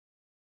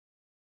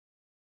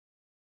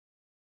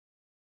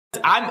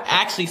I'm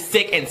actually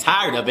sick and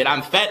tired of it.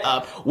 I'm fed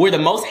up. We're the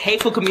most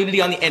hateful community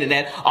on the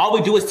internet. All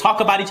we do is talk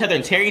about each other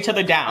and tear each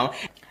other down.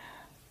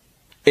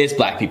 It's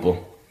black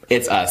people.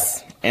 It's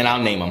us. And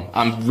I'll name them.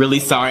 I'm really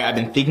sorry. I've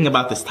been thinking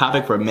about this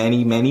topic for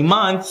many, many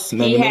months.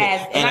 And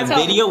a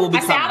video will be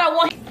coming. I don't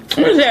want.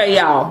 Let me tell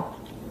y'all.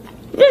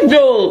 This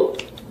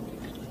dude.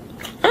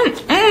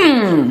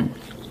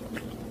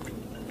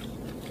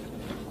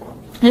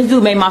 This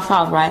dude made my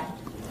sauce, right?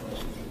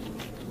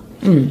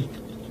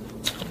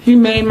 He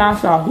made my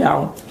sauce,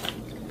 y'all.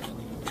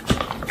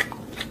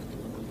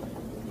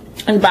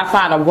 It's by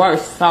far the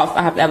worst sauce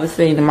I have ever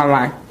seen in my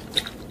life.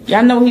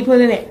 Y'all know what he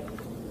put in it?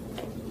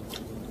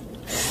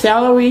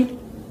 Celery.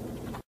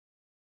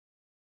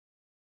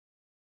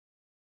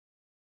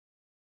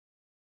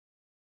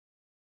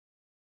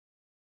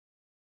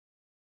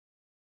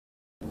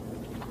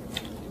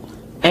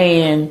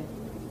 And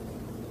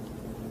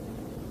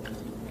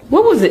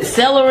what was it?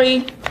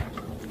 Celery.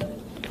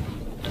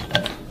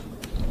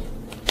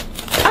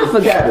 I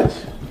forgot.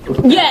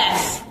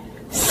 Yes,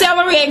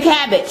 celery and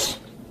cabbage.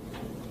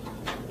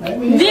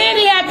 Then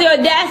he had the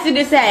audacity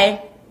to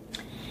say,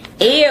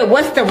 "Ew,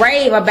 what's the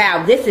rave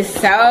about? This is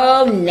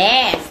so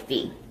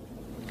nasty."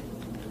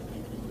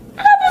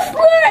 I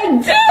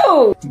was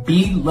like, dude.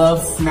 B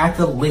loves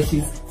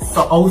Smackalicious,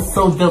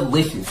 so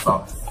delicious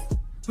sauce.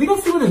 We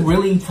don't see what it's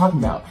really talking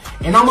about.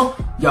 And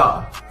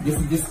y'all, this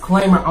is a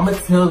disclaimer. I'm gonna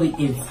tell the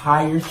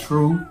entire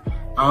truth.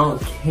 I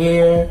don't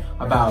care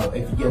about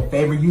if your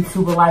favorite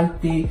YouTuber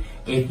liked it,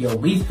 if your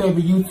least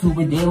favorite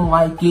YouTuber didn't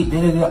like it,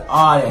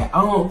 all that.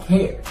 I don't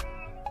care.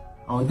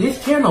 On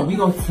this channel, we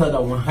gonna tell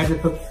the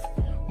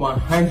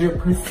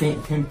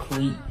 100%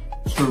 complete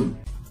truth.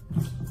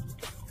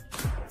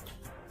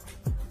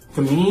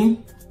 To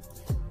me,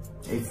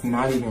 it's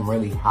not even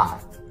really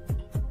hot.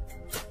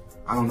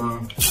 I don't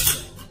know.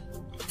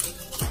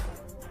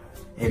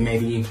 And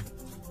maybe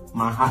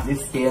my hotness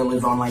scale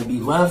is on like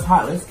B Loves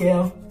hotness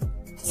scale.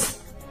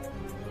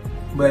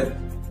 But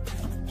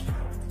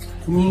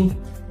to me,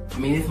 I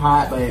mean, it's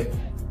hot, but it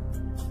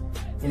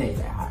ain't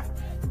that hot.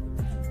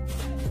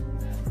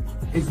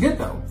 It's good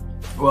though.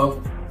 Well,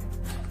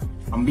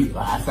 I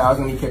said I was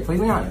gonna be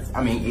completely honest.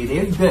 I mean, it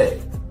is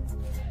good,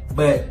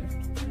 but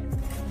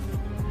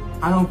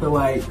I don't feel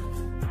like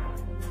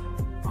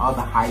all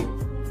the hype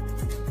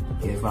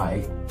is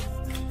like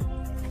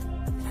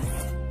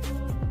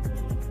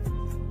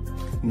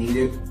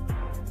needed.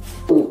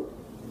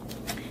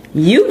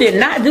 You did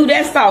not do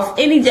that sauce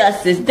any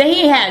justice.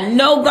 They had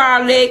no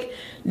garlic,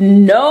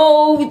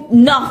 no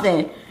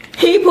nothing.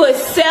 He put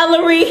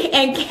celery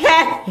and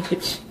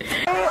cabbage.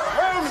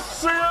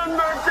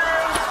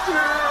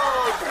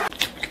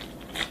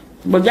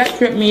 But that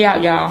tripped me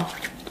out, y'all.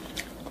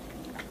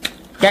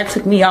 That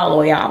took me all the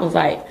way out. I was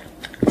like,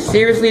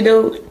 seriously,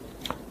 dude?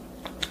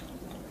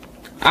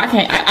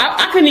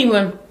 I couldn't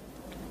even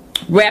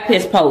rap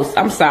his post.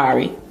 I'm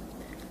sorry.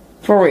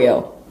 For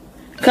real.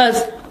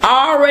 Because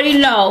I already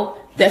know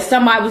that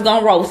somebody was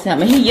going to roast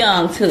him. And he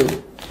young, too.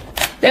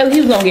 He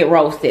was going to get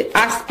roasted.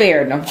 I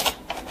spared him.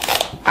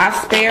 I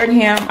spared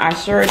him. I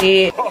sure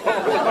did.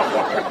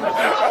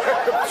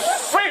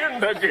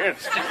 Sinned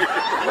against you.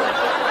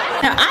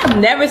 Now, I've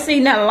never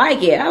seen nothing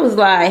like it. I was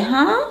like,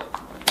 huh?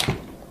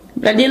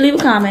 But I did leave a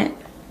comment.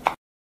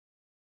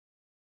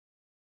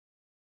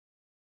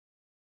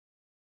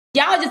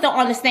 Y'all just don't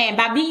understand.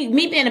 By me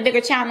being a bigger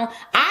channel,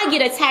 I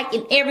get attacked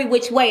in every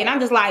which way. And I'm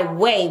just like,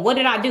 wait, what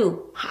did I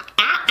do?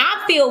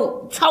 I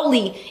feel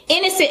totally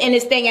innocent in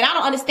this thing. And I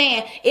don't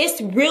understand. It's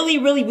really,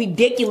 really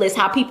ridiculous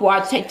how people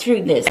are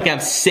treating this. I'm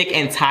sick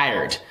and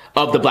tired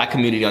of the black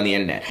community on the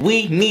internet.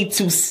 We need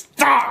to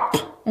stop.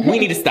 We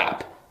need to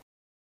stop.